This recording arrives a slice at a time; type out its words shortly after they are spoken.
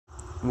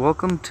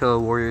Welcome to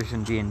Warriors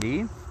in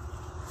D&D.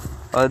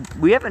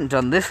 We haven't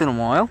done this in a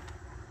while.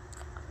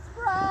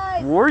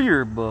 Right.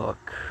 Warrior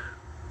book.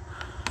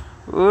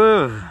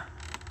 Ugh.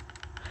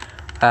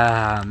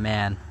 Ah,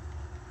 man.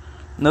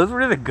 Those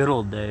were the good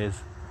old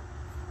days.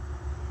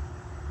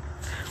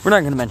 We're not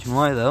going to mention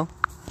why, though.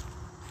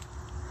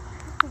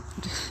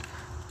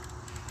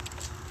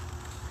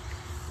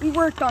 We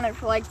worked on it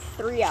for like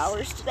 3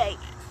 hours today.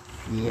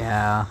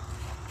 Yeah.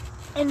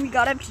 And we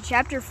got up to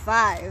chapter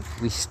 5.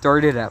 We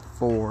started at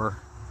 4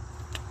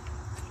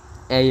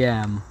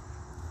 a.m.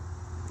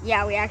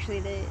 Yeah, we actually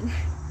did.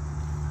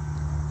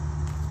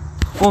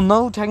 Well,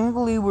 no,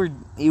 technically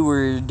we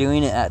were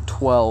doing it at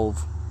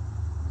 12.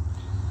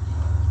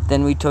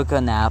 Then we took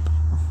a nap.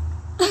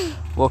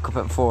 Woke up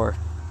at 4.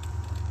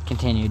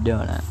 Continued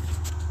doing it.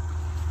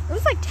 It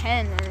was like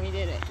 10 when we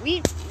did it.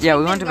 We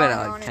went to bed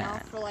at like 10.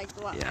 For like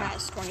the Yeah.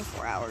 past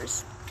 24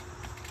 hours.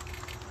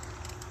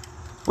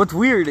 What's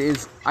weird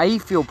is I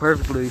feel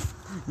perfectly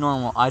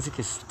normal. Isaac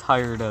is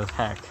tired as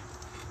heck.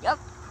 Yep.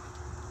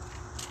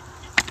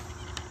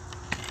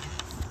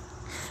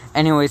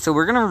 Anyway, so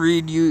we're gonna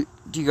read you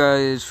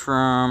guys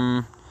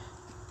from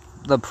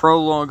the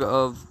prologue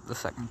of the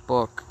second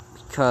book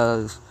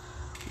because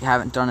we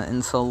haven't done it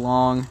in so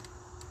long.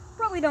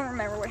 Probably don't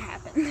remember what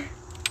happened.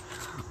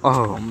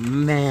 Oh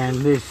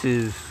man, this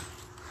is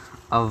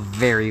a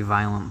very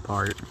violent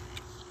part.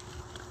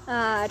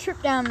 Trip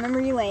down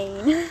memory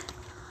lane.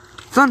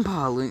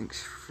 Sunpaw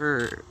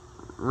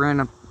ran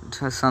up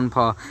to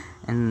Sunpaw,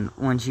 and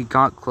when she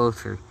got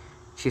closer,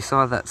 she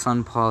saw that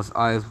Sunpaw's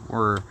eyes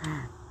were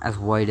as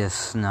white as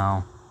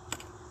snow,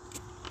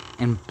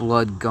 and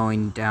blood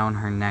going down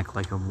her neck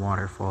like a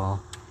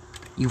waterfall.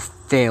 You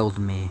failed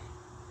me.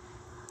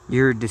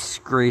 You're a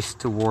disgrace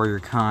to warrior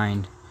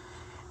kind,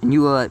 and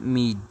you let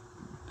me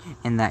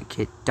and that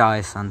kid die.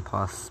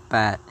 Sunpaw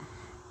spat,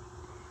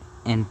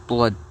 and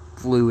blood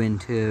flew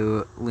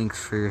into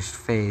Link's fierce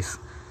face.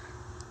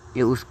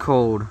 It was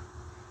cold.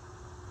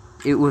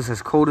 It was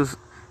as cold as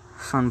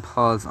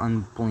Sunpaw's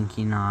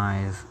unblinking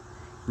eyes.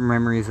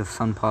 Memories of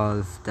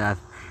Sunpaw's death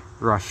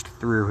rushed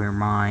through her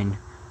mind.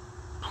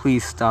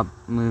 Please stop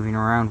moving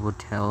around,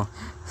 Woodtail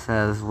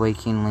says,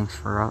 waking Lynx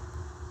up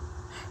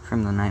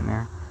from the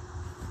nightmare.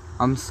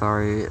 I'm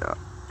sorry.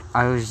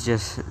 I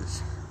just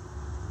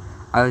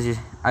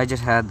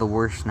had the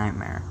worst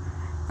nightmare,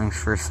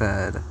 Lynx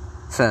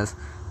says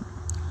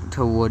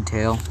to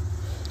Woodtail.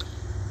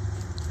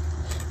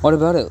 What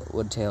about it?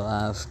 Woodtail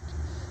asked.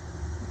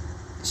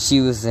 She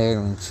was there,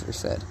 Lynx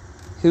said.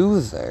 Who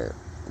was there?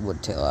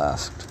 Woodtail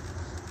asked.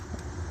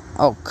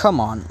 Oh,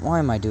 come on. Why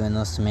am I doing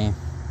this to me?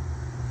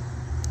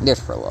 There's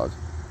prologue.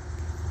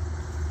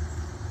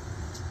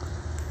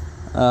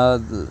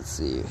 Let's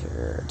see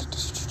here.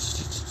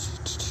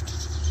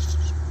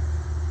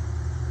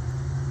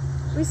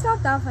 We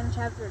stopped off on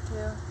chapter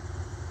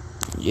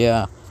 2.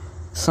 Yeah.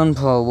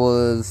 Sunpaw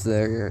was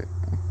there.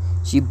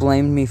 She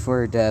blamed me for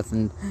her death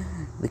and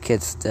the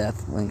kid's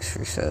death, Lynx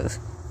says.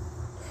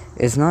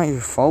 It's not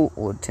your fault,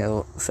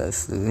 Woodtail says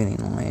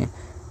soothingly.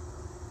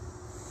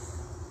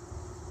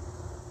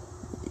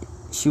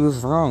 She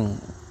was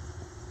wrong.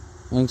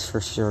 Lynx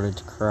started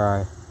to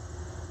cry.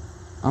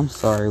 I'm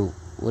sorry,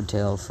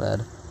 Woodtail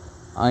said.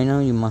 I know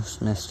you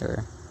must miss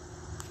her.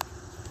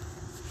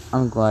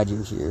 I'm glad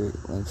you're here,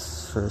 Lynx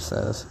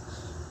says.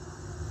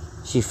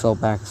 She fell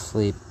back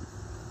asleep.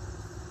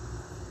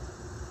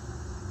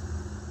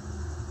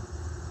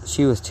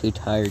 She was too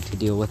tired to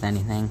deal with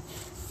anything.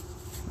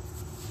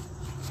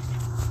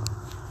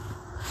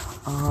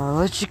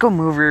 Let's just go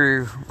move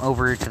her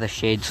over to the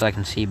shade so I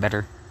can see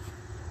better.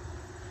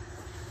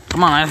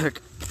 Come on,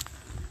 Isaac.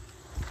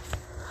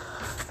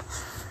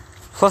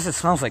 Plus, it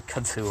smells like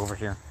kudzu over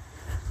here.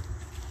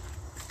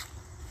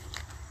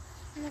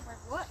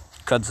 What?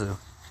 Kudzu.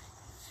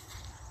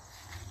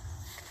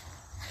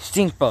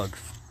 Stink bugs.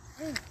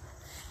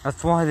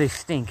 That's why they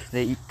stink.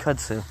 They eat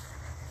kudzu.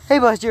 Hey,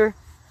 Buster.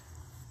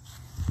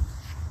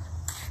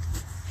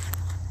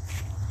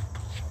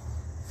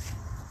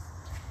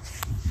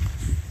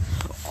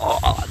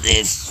 Oh,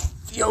 this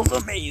feels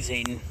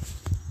amazing.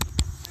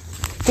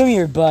 Come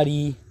here,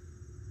 buddy.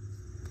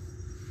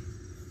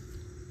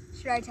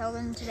 Should I tell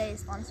them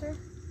today's sponsor?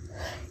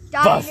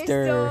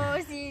 Buster.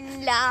 Dinosaurs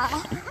in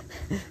love.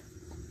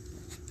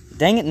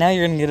 Dang it, now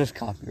you're gonna get us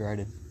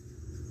copyrighted.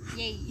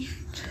 Yay.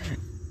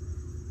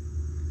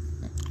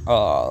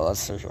 Oh, let's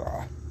see.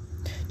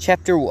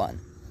 Chapter 1.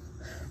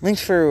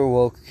 Lynx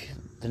awoke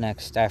the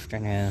next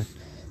afternoon,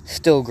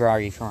 still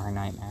groggy from her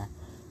nightmare.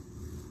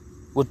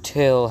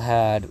 Woodtail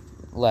had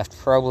left,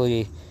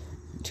 probably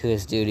to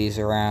his duties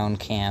around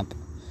camp.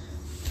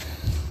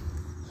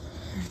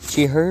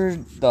 She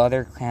heard the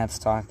other cats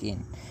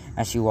talking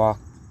as they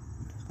walked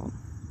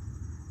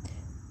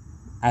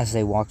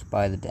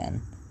by the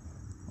den.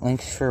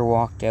 Lynx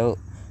walked out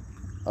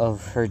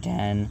of her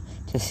den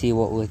to see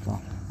what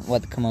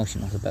the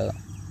commotion was about.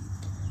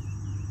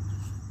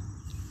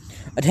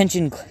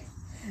 Attention,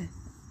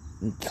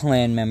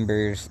 clan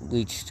members,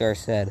 Leech Star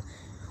said.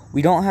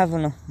 We don't have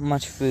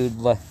much food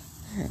left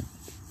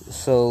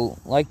So,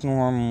 like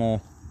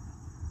normal...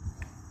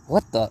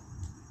 What the?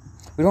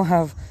 We don't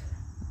have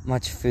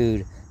much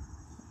food.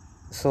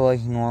 So,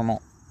 like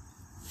normal...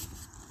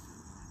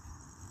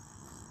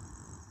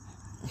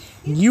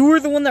 You were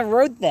the one that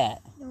wrote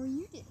that. No,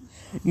 you didn't.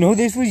 No,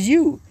 this was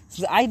you.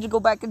 So I had to go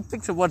back and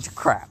fix a bunch of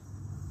crap.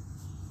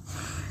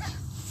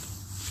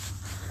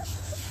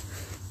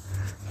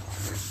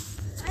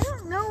 I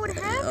don't know what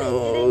happened.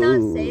 Did it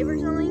not save or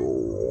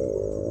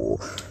something?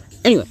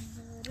 Anyway.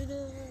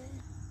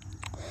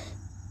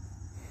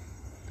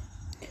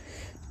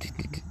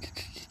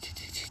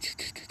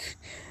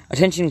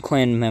 Attention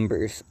clan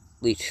members,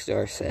 Leech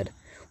Star said.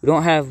 We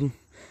don't have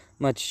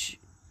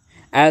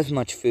as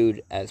much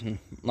food as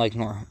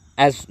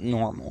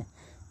normal.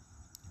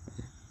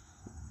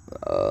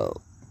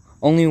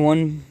 Only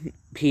one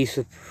piece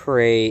of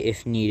prey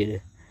if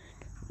needed,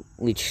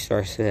 Leech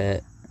Star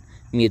said,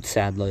 mewed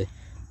sadly.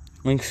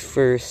 Lynx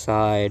Fur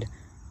sighed.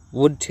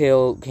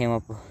 Woodtail came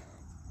up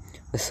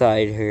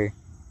beside her.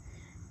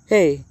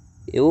 Hey,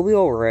 it will be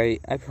alright,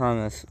 I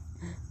promise,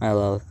 my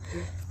love,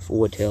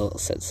 Woodtail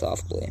said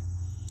softly.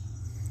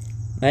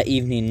 That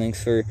evening,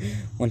 Lynx Fur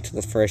went to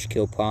the fresh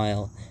kill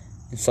pile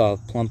and saw a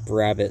plump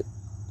rabbit.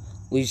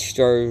 Leech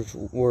Star's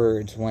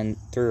words went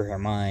through her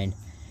mind.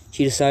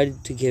 She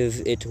decided to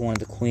give it to one of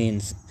the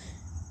queens.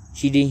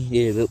 She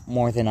needed it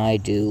more than I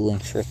do,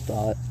 Lynx Fur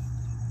thought.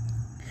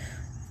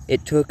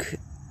 It took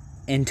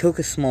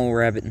a small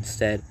rabbit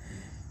instead.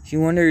 She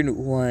wondered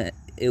what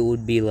it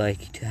would be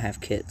like to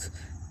have kids.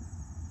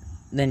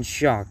 Then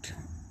shook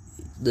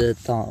the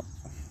thought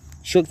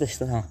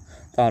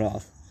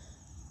off.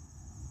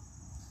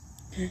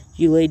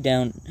 She laid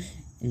down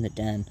in the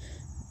den,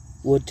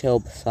 Woodtail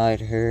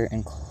beside her,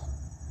 and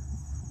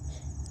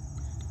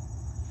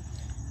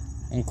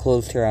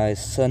closed her eyes.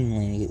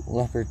 Suddenly,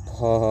 Leopard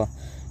Paw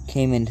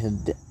came into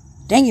the...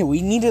 Dang it,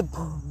 we need to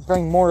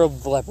bring more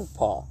of Leopard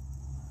Paw.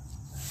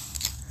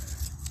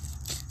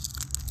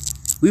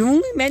 We've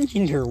only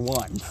mentioned her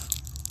once.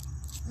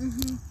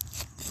 Mm-hmm.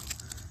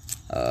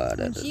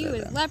 She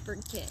was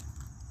Leopard Kit.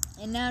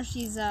 And now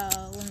she's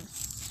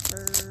Lynx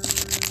Fur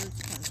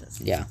Princess.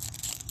 Yeah.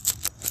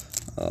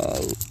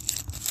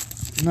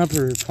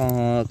 Leopard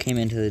Paw came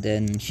into the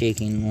den,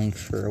 shaking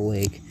Lynx Fur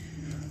awake.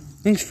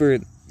 Lynx Fur,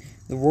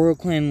 the Royal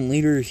Clan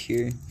leader is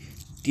here.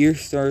 Deer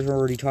Star's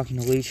already talking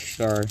to Leech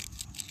Star.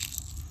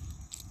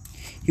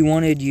 He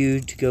wanted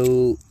you to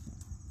go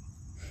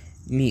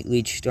meet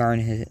Leech Star in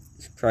his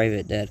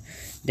private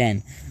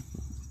den.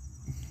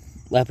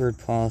 Leopard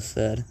Paw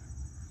said.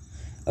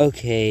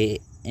 Okay,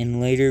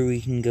 and later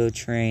we can go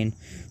train,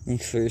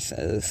 Lynx Fur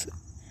says,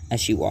 as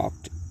she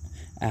walked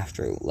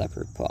after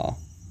Leopard Paw.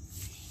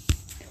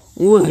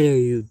 What are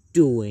you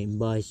doing,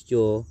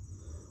 Maestro?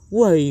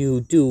 What are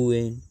you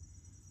doing?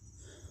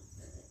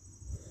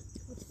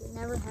 Which would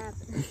never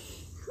happen.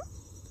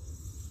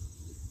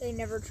 They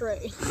never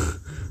trade.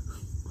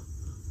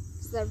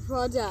 Leopard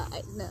Paw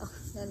died. No.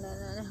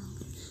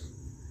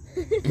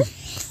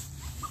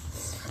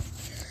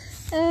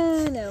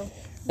 No.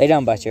 Lay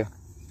down, Butcher.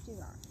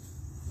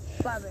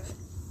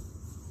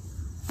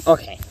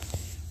 Okay.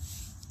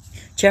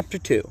 Chapter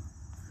 2.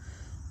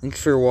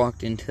 Lynx Fur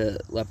walked into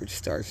Leopard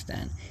Star's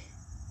den.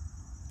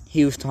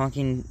 He was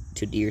talking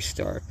to Deer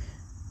Star.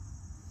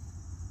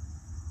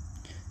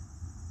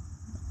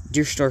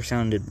 Deer Star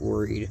sounded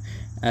worried,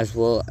 as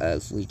well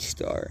as Leech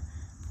Star.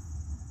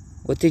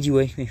 What did you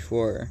wake me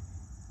for?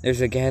 There's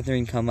a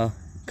gathering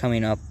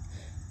coming up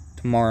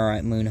tomorrow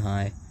at Moon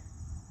High.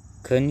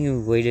 Couldn't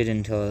you wait it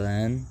until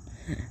then?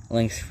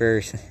 Lynx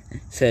Fur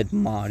said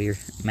moderately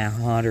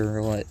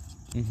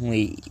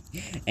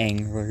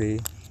angry.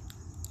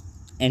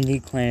 Envy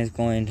Clan is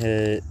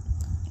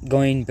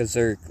going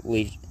berserk,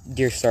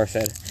 Deer Star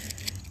said.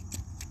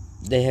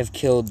 They have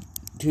killed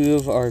 2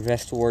 of our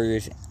best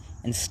warriors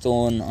and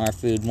stolen our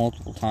food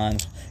multiple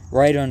times,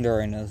 right under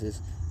our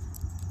noses.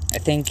 I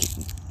think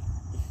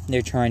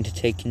they're trying to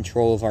take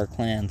control of our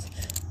clans.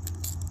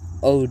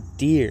 Oh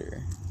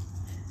dear.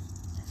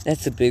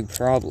 That's a big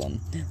problem,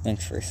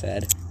 Lynx Fur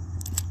said.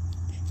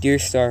 Deer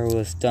Star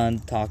was done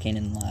talking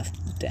and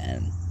left the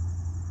den.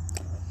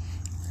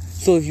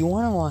 So if you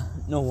want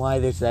to know why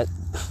there's that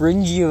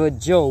cringy of a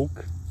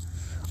joke,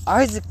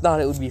 Isaac thought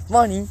it would be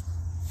funny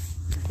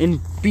and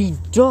be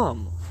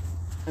dumb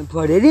and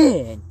put it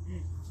in.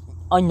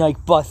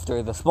 Unlike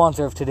Buster, the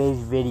sponsor of today's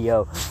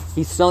video.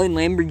 He's selling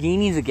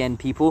Lamborghinis again,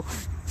 people,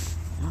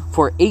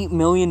 for $8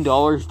 million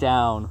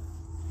down.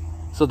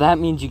 So that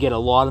means you get a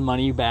lot of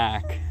money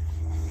back.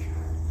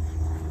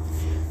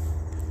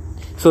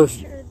 So if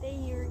sure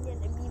they are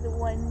going to be the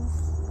ones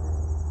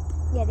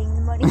getting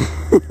the money.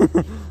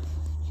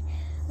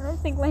 I don't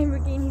think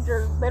Lamborghinis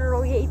are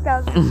literally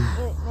 $8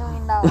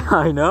 million.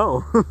 I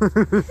know.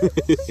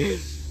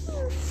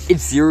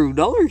 It's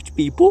 $0,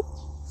 people.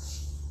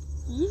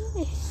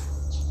 Yeah.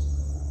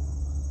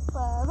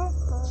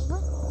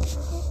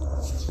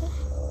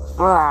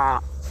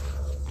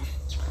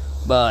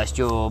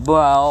 Buster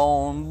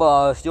Brown,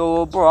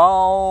 Buster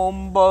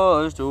Brown,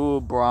 Buster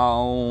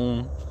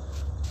Brown.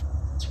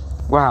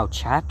 Wow,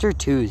 chapter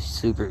 2 is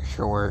super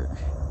short.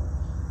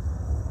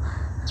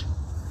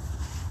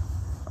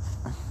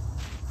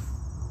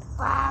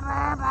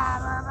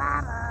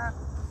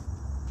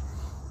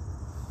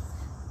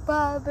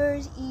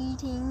 Bobber's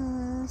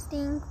eating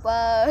stink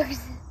bugs.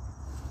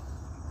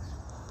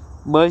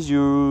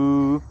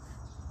 Bonjour.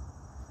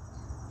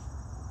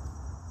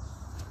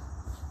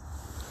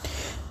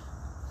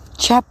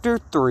 Chapter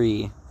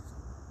 3.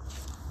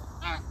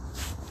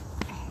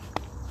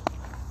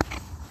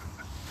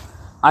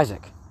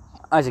 Isaac,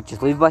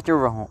 just leave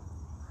Buster home.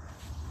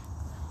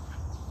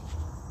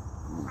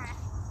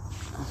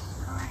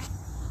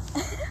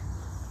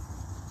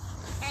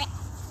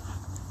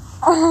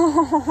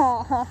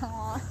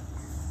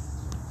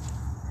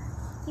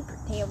 Keep her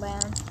tail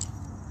down.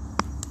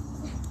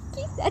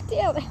 Keep that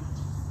tail down.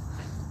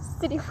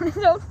 Sitting on his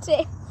own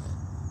tail.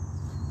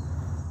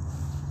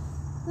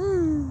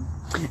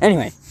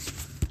 Anyway,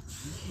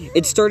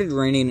 it started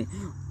raining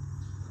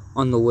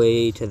on the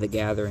way to the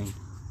gathering.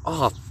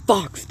 Oh,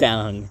 fox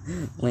down,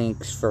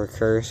 Lynxfur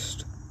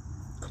cursed.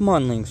 Come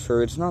on,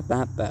 Lynxfur, it's not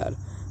that bad,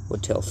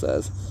 Woodtail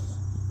says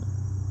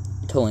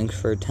to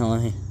Lynxfur,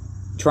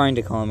 trying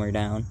to calm her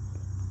down.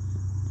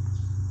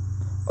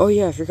 Oh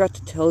yeah, I forgot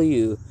to tell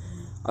you.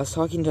 I was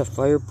talking to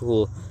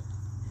Firepool,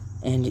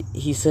 and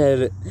he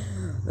said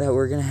that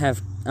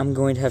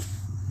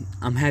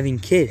I'm having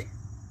kid.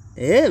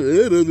 Yeah,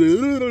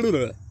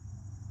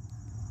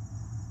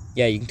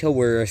 you can tell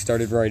where I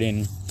started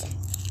writing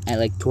at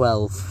like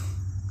 12.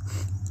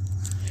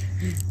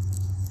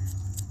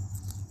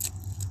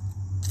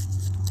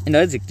 And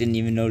Isaac didn't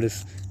even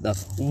notice the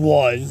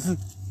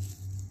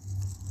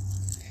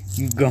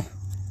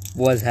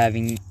was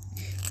having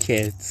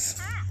kids.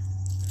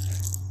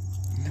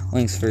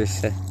 Lynxfur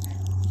said,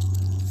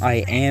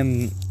 I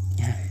am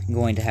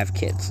going to have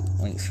kids,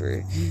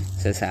 Lynxfur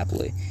says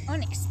happily.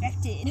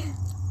 Unexpected.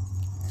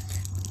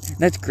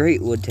 That's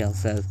great, Woodtail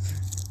says.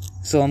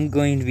 So I'm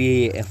going to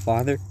be a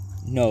father?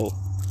 No,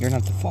 you're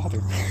not the father.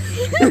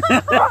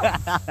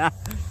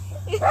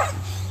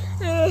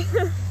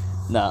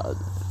 No,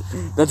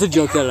 that's a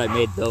joke that I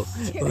made though.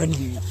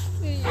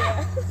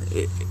 Yeah.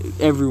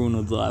 Everyone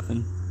was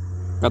laughing.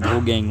 Got the whole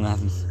gang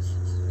laughing.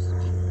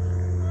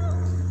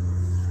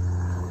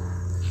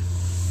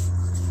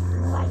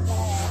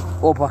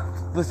 Well,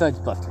 besides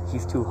Buster,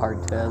 he's too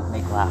hard to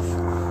make laugh.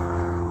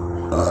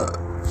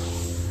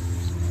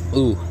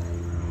 Ooh.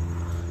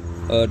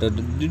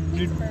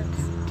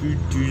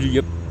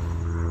 Yep.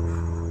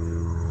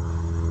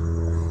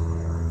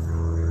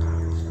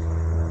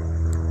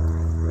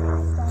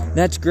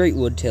 That's great,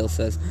 Woodtail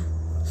says.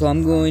 So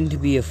I'm going to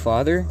be a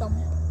father?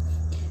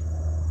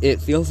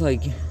 It feels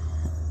like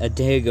a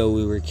day ago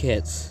we were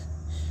kids.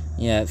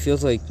 Yeah, it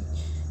feels like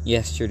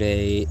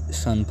yesterday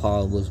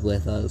Sunpaw was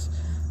with us.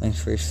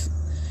 Lynxfur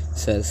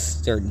says,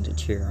 starting to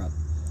cheer up.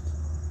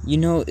 You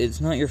know,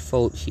 it's not your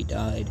fault she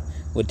died,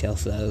 Woodtail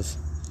says.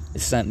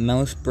 It's that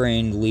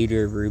mouse-brained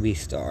leader of Ruby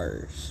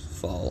Star's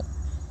fault.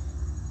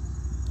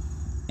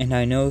 And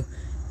I know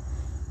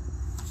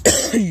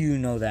you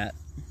know that,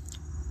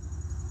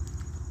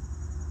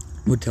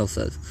 Woodtail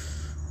says.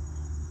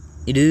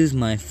 It is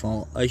my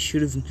fault. I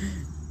should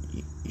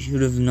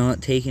have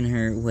not taken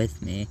her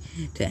with me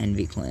to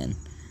Envy Clan.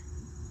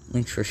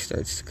 Lynxfur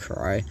starts to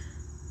cry.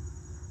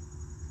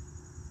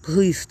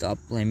 Please stop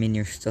blaming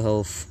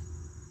yourself.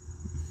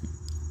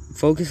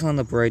 Focus on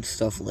the bright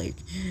stuff, like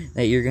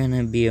that you're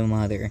gonna be a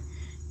mother,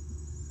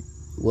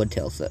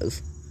 Woodtail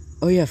says.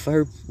 Oh yeah,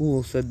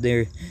 Firepool said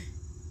they're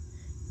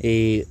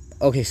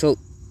okay, so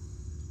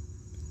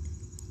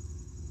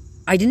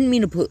I didn't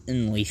mean to put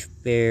in Leaf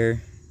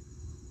Bear.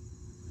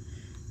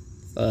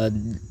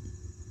 I'm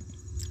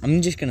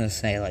just gonna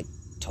say like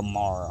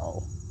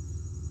tomorrow,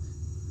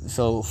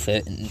 so it'll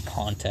fit in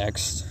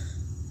context.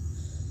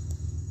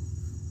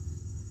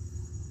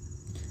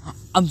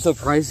 I'm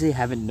surprised they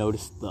haven't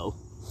noticed though.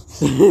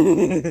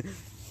 Wait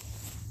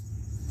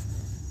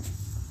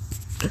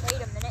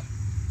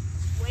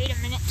a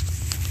minute.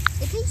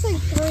 It takes like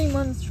 3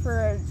 months for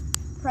a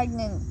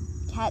pregnant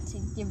cat to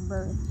give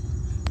birth.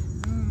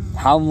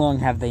 How long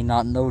have they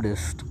not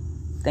noticed?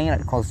 Dang it,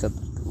 I closed up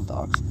the Google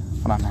Docs.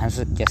 Hold on, I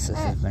guess this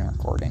has been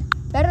recording.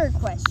 Better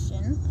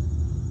question.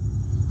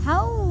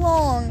 How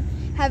long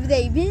have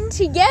they been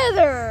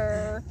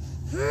together?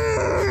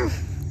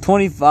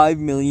 25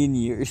 million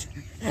years.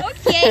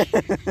 Okay.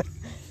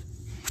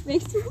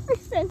 Makes super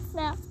sense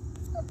now.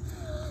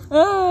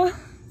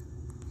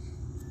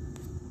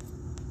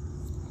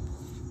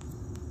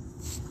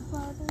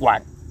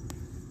 What?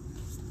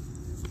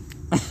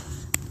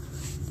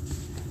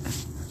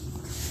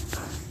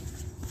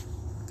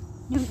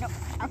 No.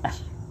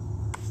 Ouch.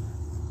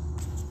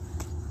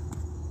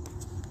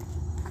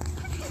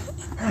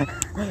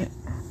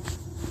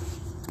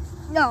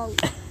 No.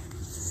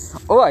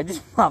 Oh, I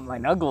just popped my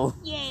knuckle.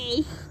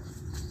 Yay.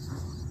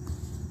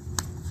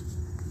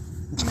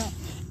 No.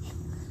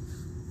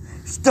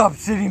 Stop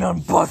sitting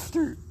on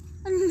Buster.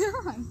 I'm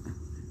not.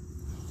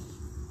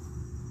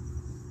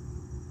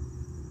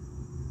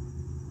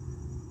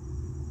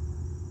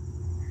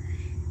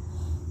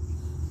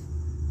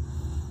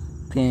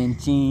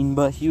 Pinching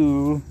but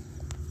you.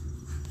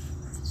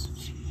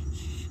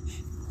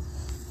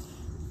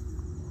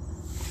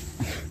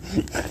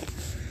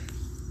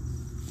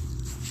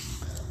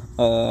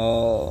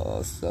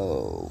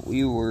 So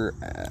we were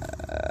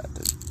at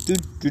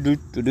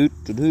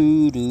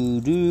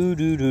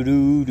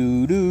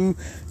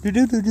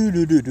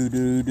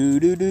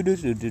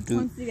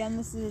Once again,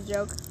 this is a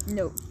joke.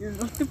 No, you're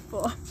going to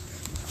fall.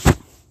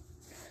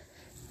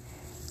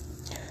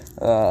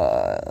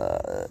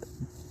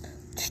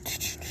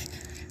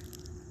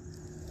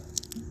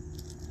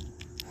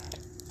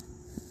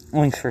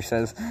 Lynx first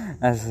says,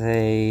 as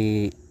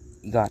they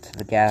got to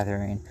the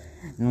gathering,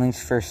 and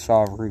Lynx first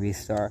saw Ruby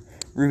Star.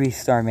 Ruby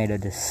Star made a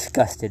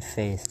disgusted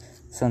face,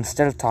 so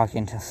instead of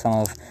talking to some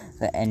of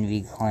the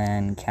Envy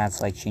Clan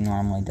cats like she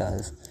normally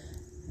did,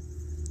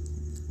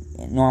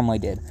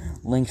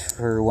 Lynx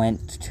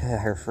went to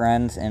her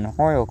friends in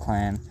Royal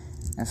Clan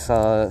and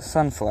saw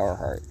Sunflower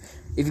Heart.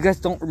 If you guys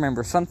don't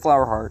remember,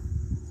 Sunflower Heart,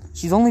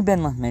 she's only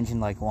been mentioned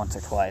like once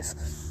or twice.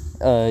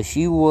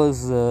 She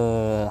was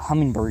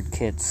Hummingbird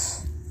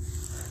Kit's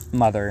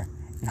mother,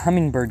 and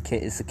Hummingbird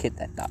Kit is the kit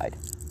that died.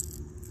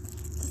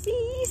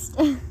 Deceased.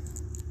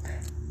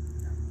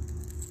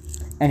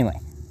 Anyway,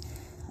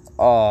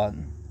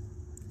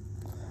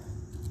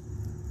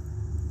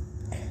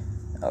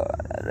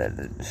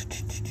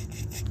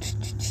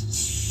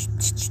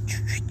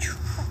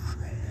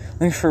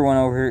 Lynxfur went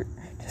over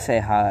to say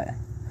hi.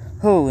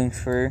 Hello,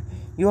 Lynxfur.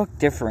 You look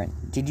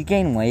different. Did you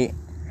gain weight?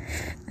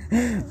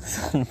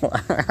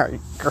 Sunflower Heart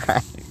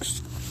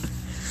cracks.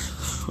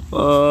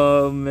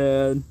 Oh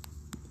man,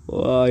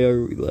 why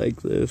are we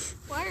like this?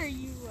 Why are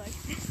you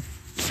like this?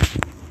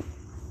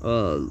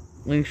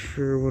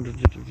 Lynxfur wanted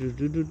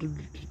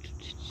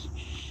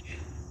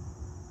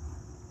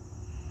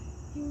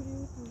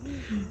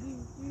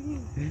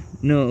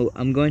No,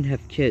 I'm going to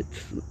have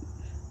kits.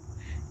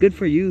 Good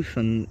for you,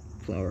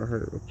 Sunflower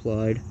Heart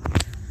replied.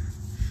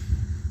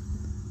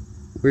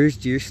 Where's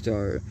Deer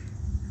Star?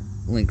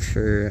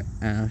 Lynxfur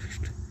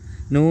asked.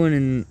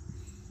 None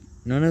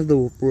of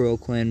the Royal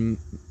Clan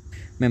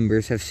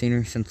members have seen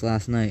her since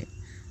last night.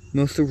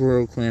 Most of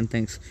Royal Clan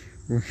thinks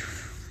Royal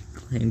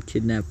Clan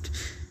kidnapped.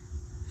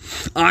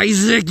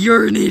 Isaac,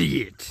 you're an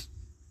idiot!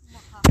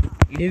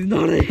 It is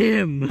not a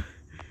him!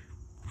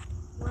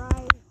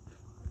 Right.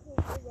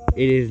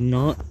 It is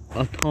not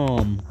a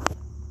Tom.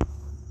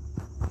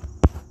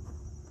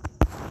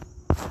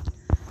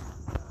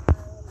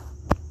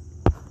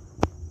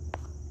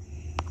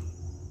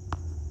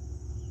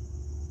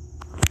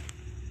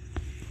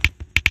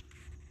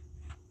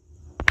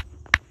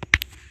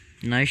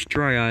 Nice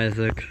try,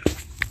 Isaac.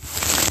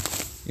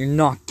 You're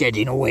not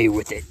getting away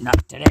with it.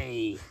 Not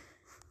today.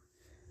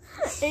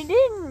 I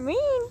didn't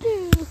mean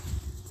to.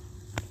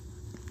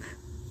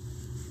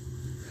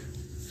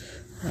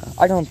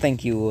 I don't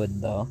think you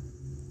would, though.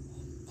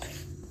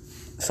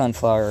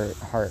 Sunflower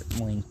Heart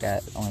winked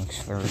at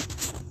Lynxfur.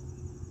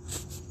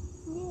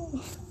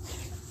 Yeah.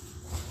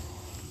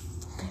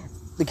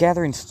 The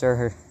gathering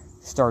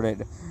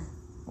started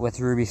with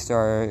Ruby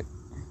Star.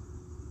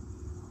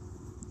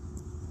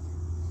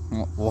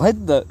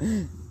 What the?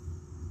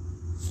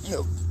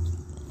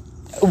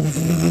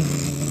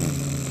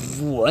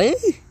 What?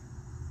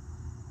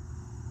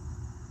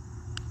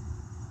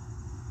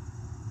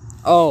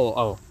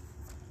 Oh.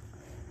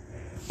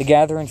 The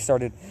gathering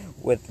started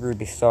with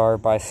Ruby Star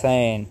by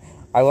saying,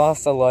 I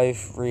lost a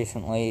life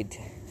recently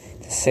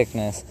to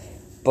sickness,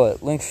 but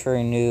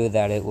Lynxfur knew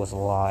that it was a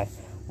lie.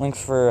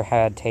 Lynxfur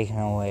had taken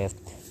away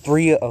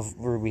 3 of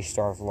Ruby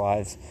Star's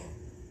lives,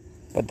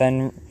 but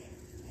then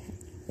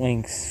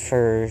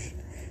Lynxfur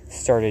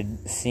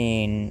started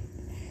seeing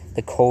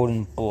the cold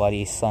and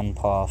bloody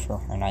Sunpaw for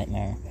her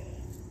nightmare.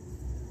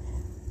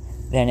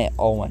 Then it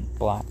all went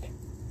black.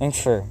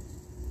 Lynxfur,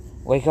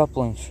 wake up,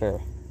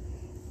 Lynxfur.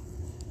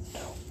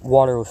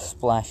 Water was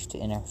splashed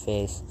in her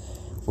face,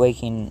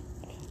 waking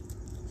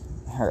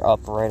her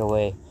up right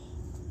away.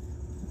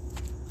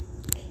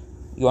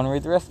 You want to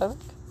read the rest of it?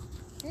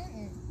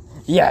 Mm-mm.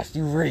 Yes,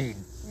 you read.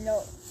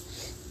 No.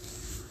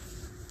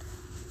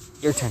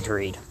 Your turn to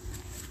read.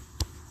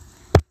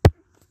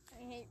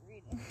 I hate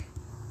reading.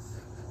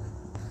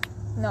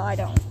 No, I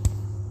don't.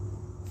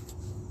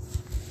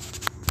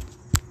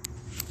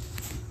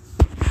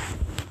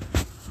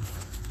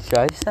 Should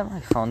I set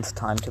my phone's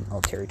time to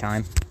military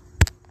time?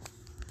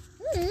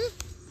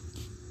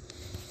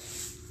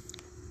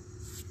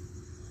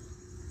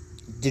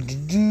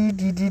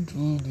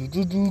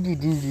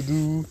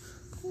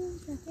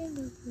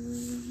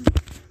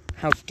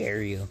 How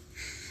dare you?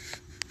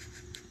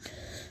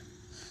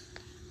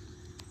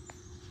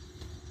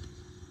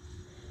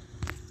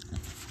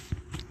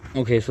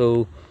 Okay,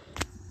 so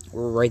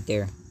we're right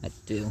there at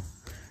 2.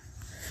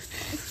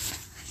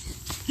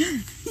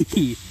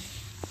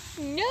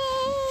 No,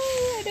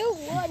 I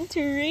don't want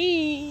to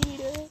read.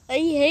 I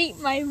hate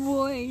my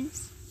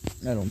voice.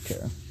 I don't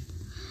care.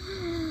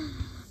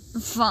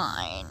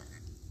 Fine.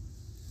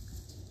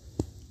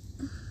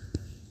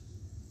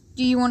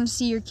 Do you want to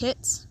see your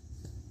kits?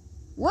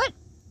 What?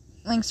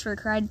 Lynxfur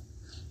cried.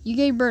 You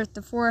gave birth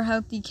to 4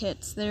 healthy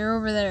kits. They're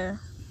over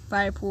there.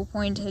 Firepool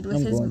pointed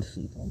with his... going to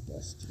sleep on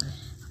Buster.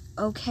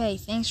 Okay,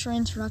 thanks for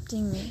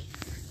interrupting me.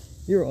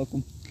 You're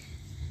welcome.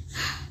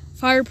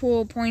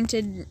 Firepool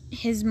pointed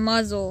his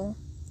muzzle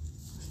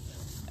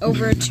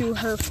over to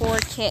her 4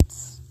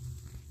 kits.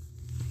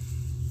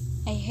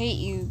 I hate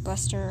you,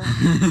 Buster.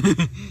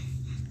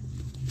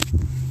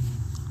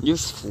 You're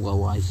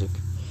slow, Isaac.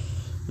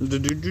 The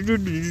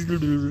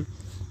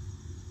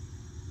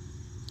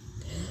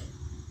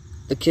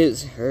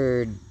kids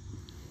herded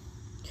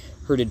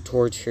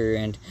towards her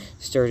and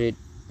started...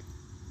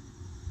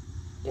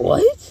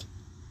 What?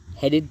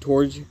 Headed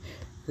towards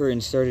her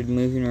and started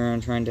moving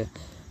around trying to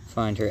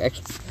find her.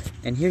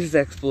 And here's the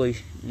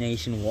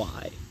explanation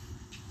why.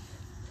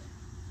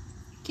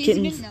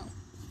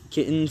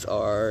 Kittens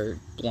are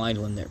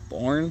blind when they're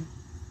born.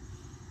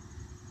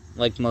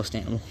 Like most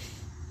animals.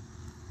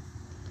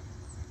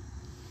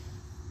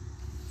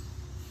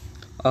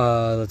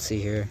 Let's see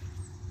here.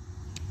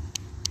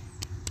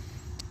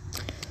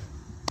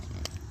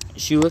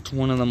 She licked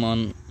one of them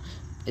on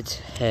its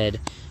head.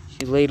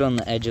 She laid on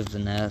the edge of the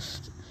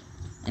nest,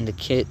 and the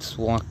kits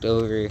walked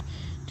over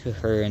to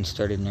her and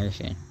started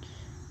nursing.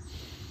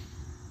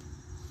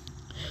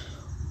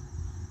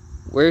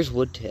 Where's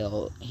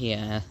Woodtail? He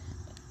asked.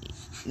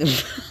 Look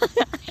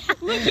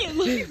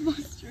at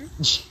Buster.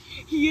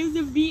 He has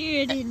a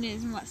beard in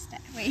his mustache.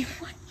 Wait,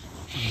 what?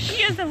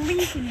 He has a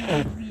leaf in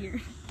his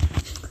beard.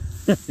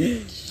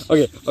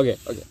 Okay.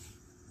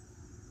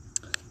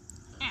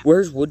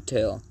 Where's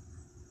Woodtail?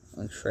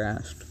 Lynxfer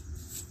asked.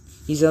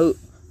 He's out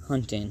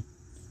hunting.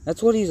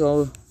 That's what he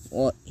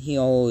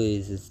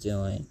always is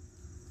doing.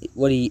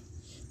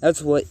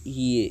 That's what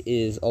he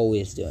is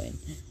always doing.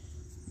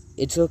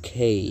 It's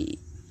okay.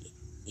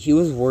 He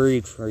was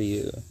worried for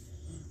you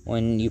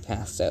when you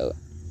passed out.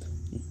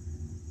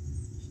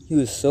 He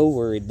was so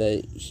worried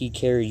that he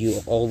carried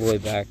you all the way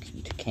back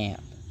to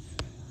camp.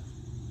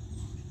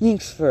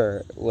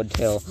 Lynxfer,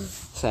 Woodtail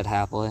said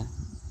happily.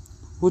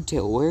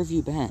 Woodtail, where have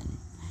you been?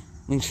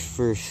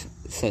 Lynxfer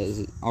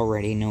says,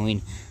 already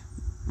knowing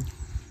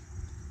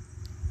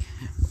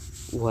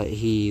what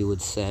he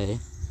would say.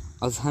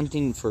 I was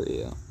hunting for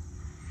you.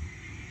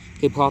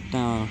 He plopped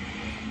down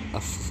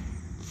a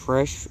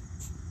fresh,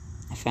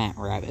 fat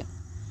rabbit.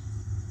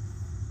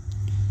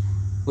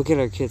 Look at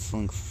our kids,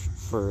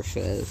 Lynxfer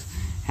says,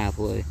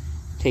 happily,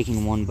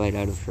 taking one bite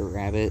out of her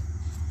rabbit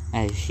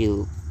as she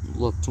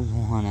looked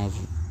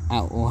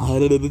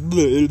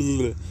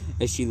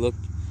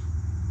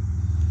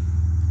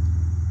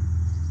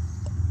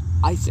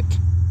Isaac.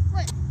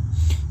 What?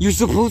 You're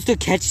supposed to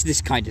catch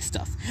this kind of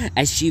stuff.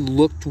 As she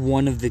looked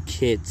one of the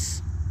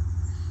kids.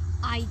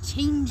 I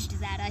changed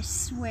that, I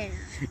swear.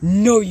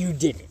 No, you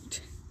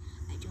didn't.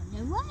 I don't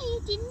know why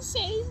it didn't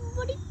say,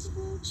 but it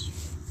didn't.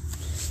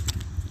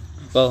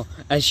 Well,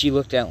 as she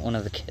looked at one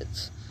of the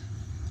kids.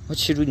 What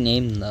should we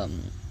name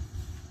them?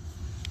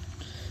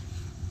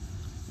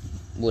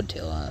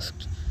 Woodtail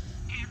asked.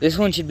 This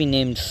one should be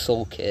named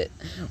Soul Kit,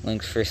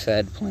 Lynxfer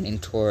said, pointing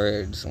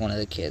towards one of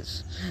the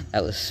kids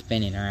that was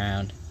spinning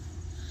around.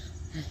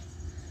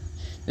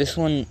 This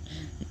one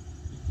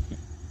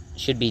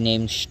should be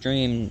named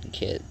Stream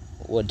Kit,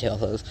 Woodtail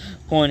says,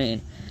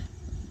 pointing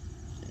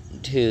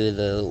to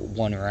the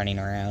one running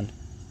around.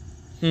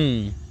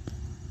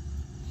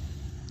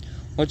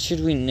 What should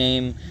we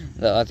name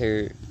the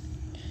other?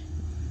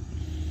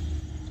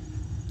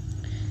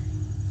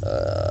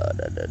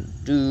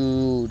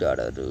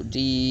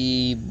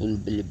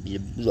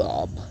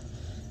 Blob.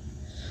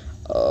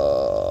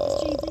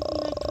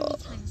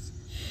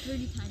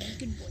 30 times.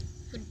 Good boy.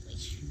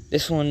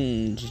 This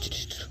one.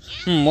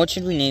 What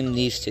should we name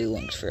these two?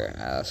 Lynxfer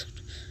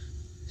asked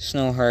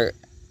Snowheart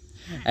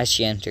as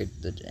she entered.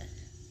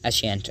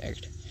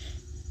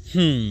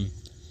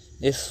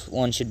 This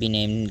one should be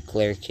named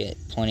Glare Kit,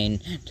 pointing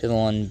to the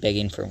one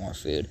begging for more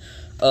food.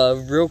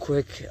 Real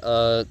quick,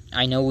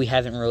 I know we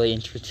haven't really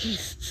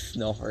introduced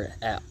Snowheart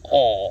at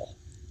all.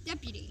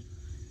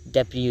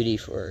 Deputy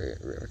for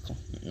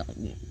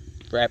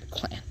Rabbit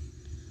Clan.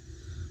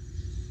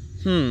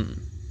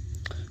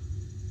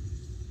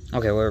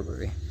 Okay, where were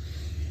we?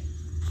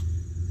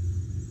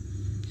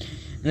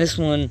 And this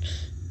one,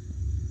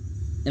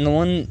 and the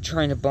one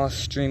trying to boss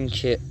Stream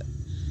Kit,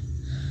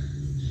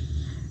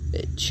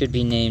 it should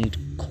be named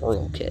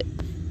Coral Kit.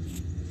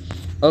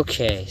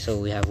 Okay, so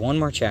we have one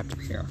more chapter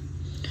here.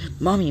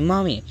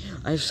 Mommy,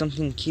 I have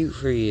something cute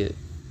for you.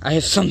 I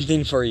have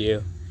something for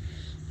you.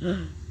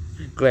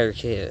 Glare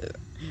Kit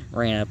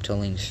ran up to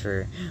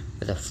Lynxfer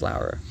with a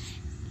flower.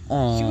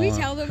 Aww. Should we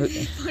tell them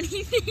this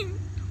funny thing?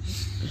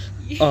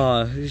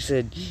 Who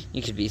said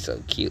you could be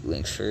so cute?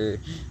 Lynxfer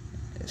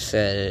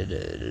said,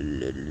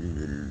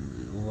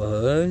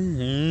 what?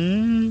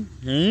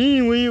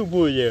 What you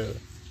put there?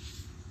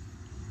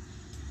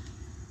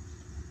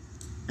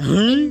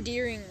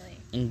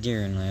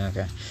 Endearingly,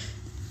 okay.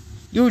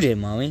 You did,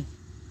 Mommy.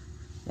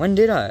 When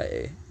did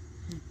I?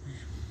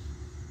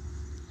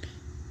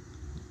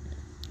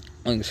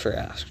 Lynxfer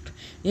asked.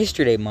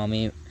 Yesterday,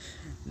 Mommy.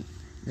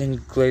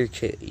 Then Glare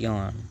Kit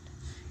yawned.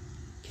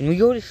 Can we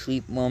go to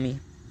sleep, Mommy?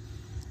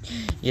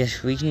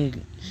 Yes, we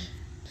can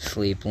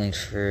sleep.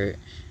 Links for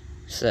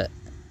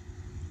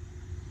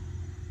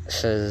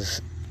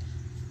says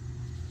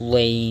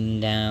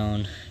laying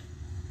down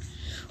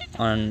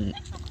on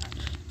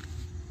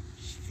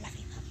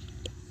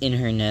in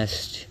her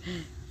nest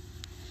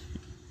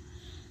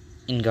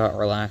and got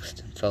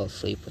relaxed and fell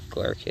asleep with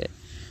Glurkit.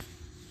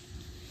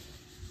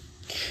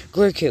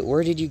 Glurkit,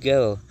 where did you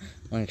go?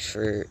 Links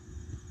for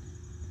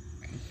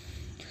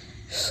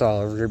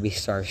saw Ruby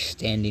Star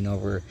standing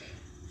over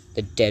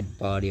the dead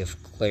body of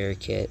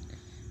Glurkit.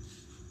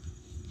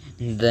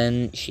 And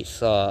then she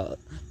saw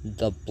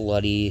the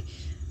bloody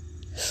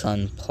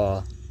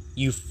Sunpaw.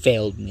 You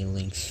failed me,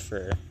 Links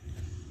for.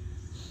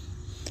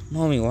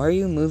 Mommy, why are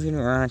you moving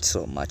around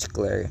so much,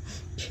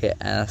 Glurkit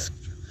asked.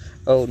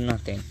 Oh,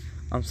 nothing.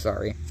 I'm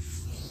sorry.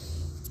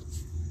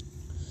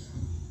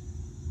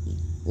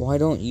 Why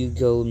don't you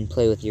go and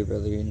play with your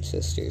brother and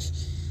sisters?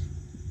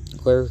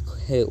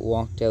 Glurkit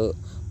walked out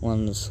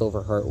when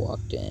Silverheart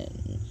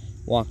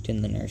walked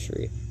in the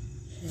nursery.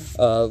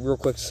 Real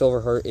quick,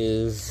 Silverheart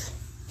is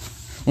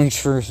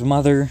Link's first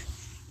mother.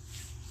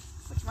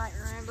 Which might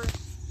remember.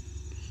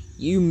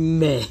 You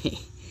may,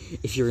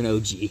 if you're an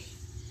OG.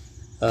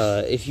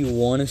 If you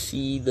want to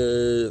see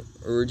the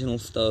original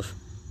stuff,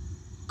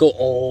 go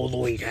all the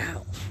way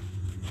down.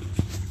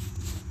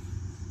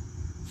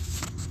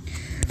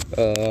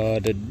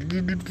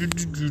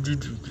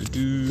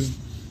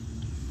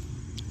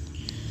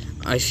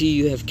 I see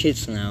you have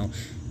kids now.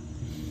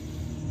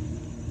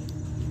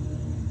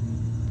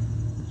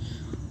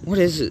 What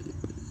is it?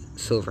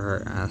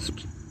 Silverheart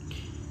asked.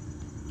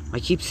 I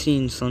keep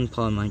seeing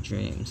Sunpaw in my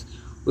dreams.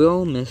 We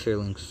all miss her,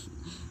 Link's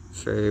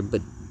fur,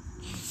 but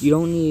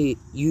you need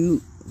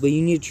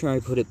to try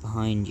to put it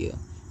behind you.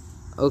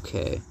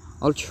 Okay,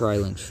 I'll try,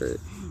 Link's fur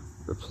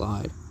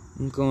replied.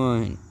 I'm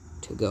going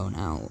to go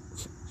now,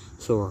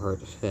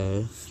 Silverheart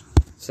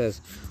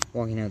says,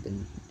 walking out the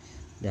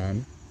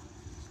den.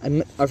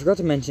 I forgot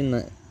to mention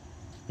that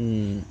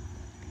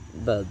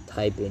the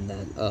typing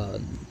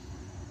that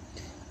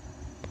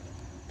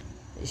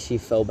she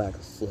fell back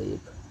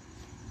asleep.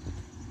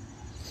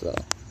 So,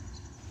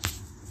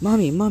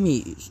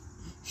 Mommy,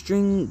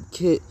 String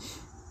Kit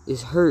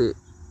is hurt.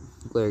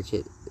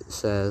 Glurkit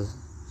said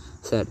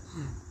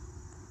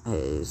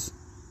as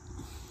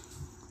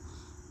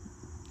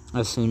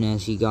soon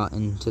as he got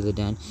into the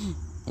den,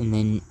 and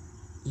then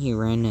he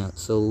ran out.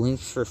 So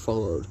Link's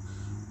followed.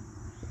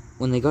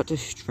 When they got to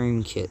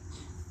String Kit,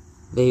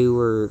 they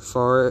were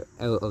far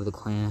out of the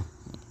clan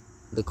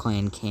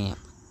camp.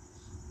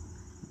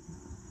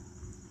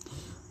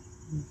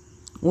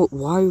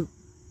 Why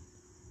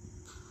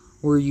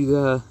were you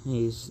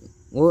guys?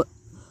 What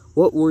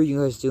were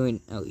you guys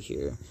doing out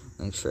here?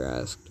 Link's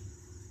asked.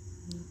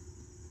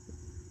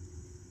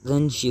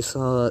 Then she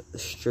saw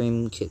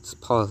String Kit's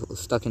paw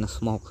stuck in a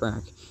small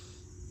crack.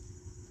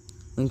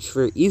 Link's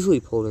easily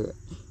pulled her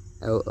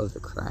out of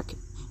the crack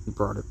and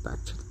brought it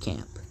back to the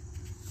camp.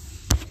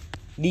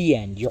 The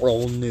end. You're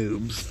all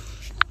noobs.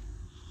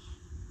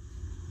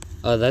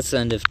 That's the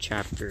end of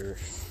chapter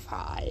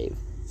 5.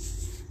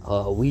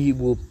 We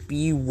will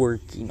be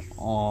working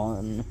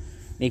on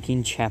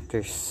making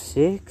chapter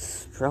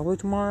 6 probably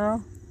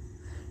tomorrow.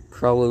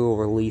 Probably will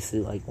release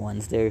it like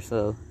Wednesday or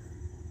so.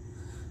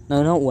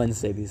 No, not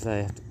Wednesday because I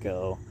have to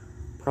go.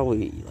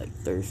 Probably like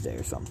Thursday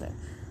or something.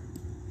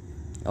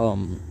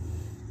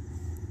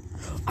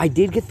 I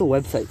did get the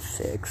website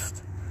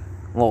fixed.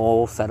 Well,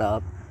 all set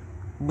up.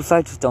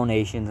 Besides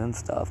donations and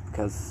stuff,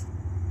 because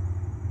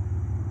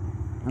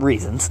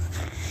reasons.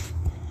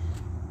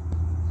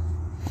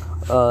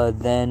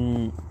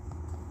 Then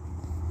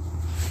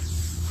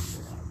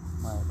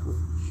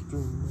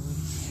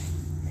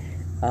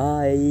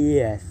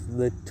yes,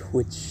 the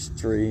Twitch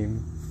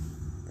stream,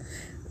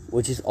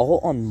 which is all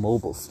on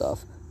mobile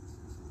stuff.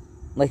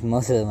 Like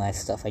most of my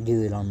stuff, I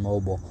do it on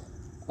mobile.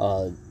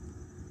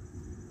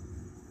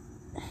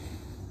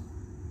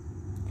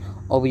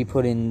 I'll be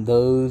putting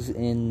those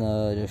in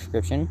the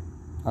description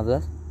of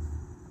this.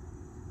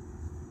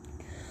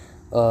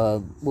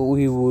 What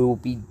we will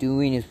be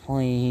doing is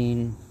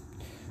playing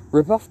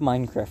rip-off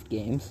Minecraft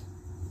games.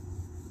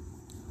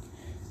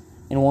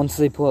 And once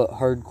they put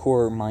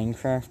hardcore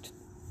Minecraft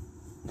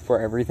for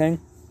everything,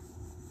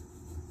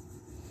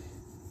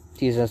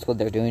 because that's what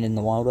they're doing in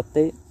the Wild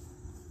update.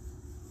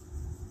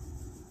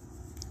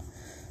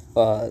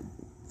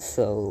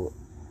 So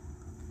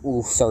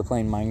we'll start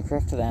playing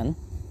Minecraft then.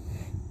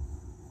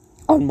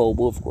 On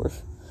mobile, of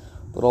course.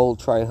 But I'll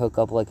try to hook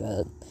up like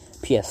a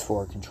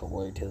PS4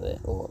 controller to it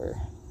or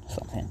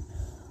something.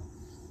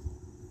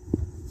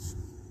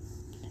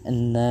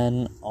 And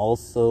then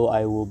also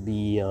I will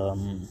be,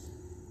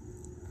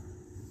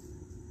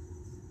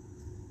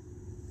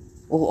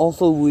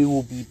 we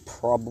will be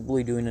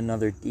probably doing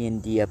another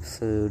D&D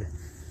episode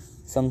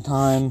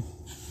sometime.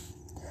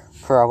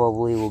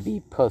 Probably will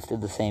be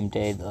posted the same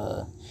day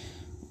the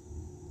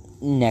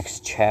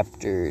next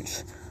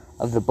chapters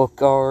of the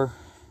book are.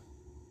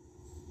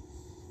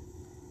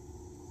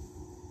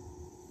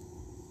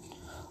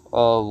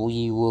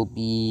 we will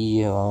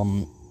be,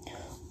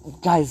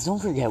 guys,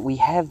 don't forget, we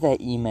have that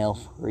email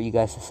for you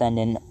guys to send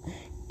in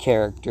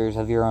characters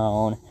of your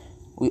own.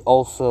 We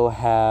also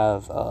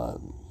have,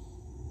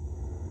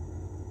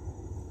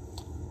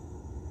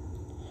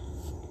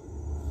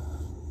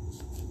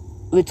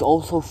 it's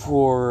also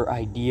for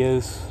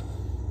ideas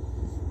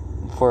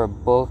for a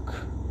book.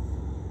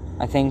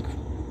 I think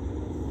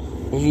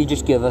if you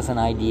just give us an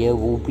idea,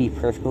 we'll be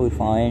perfectly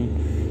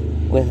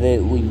fine with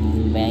it. We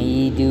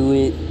may do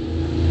it,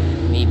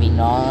 maybe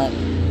not.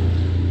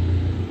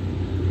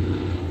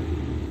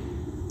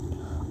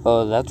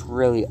 That's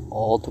really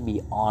all, to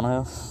be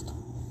honest.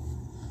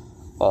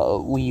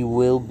 We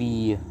will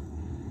be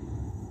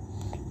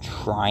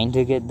trying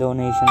to get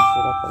donations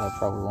set up, but I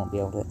probably won't be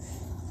able to.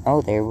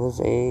 Oh, there was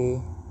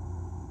a...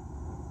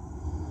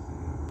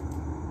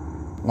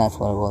 That's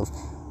what it was.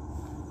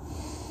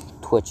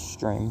 Twitch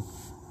stream.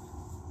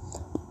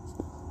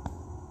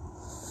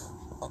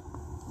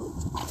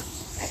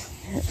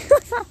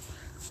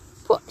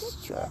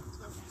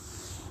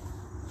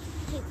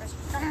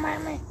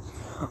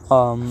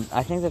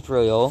 I think that's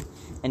really all.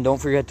 And don't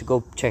forget to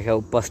go check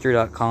out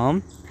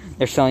Buster.com.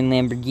 They're selling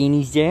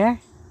Lamborghinis there.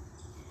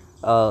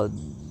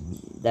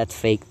 That's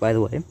fake, by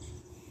the way.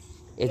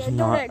 It's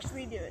not. Don't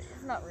actually do it.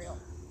 It's not real.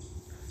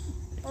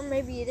 Or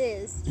maybe it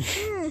is.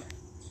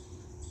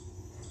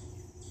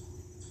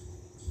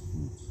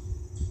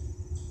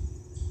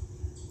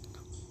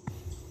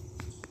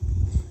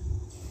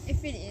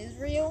 If it is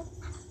real,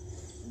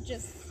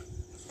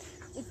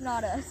 it's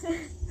not us.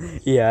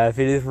 Yeah, if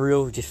it is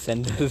real, just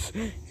send us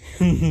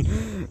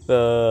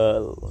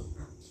the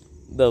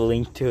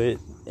link to it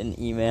in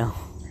email.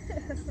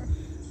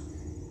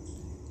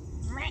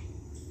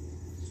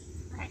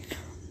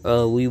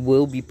 We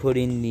will be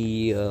putting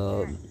the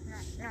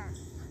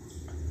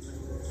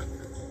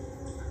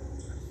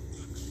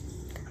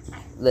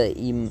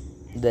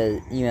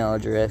email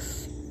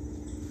address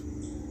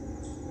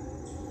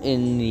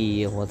in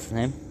the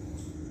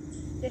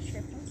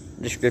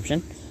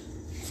description.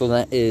 So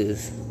that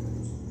is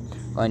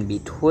going to be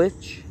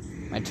Twitch,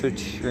 my Twitch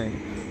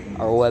stream,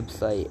 our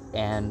website,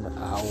 and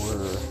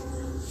our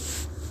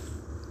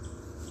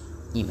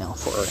email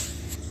for the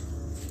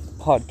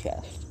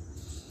podcast.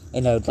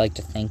 And I would like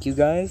to thank you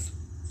guys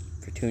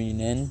for tuning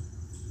in.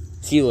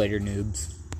 See you later, noobs.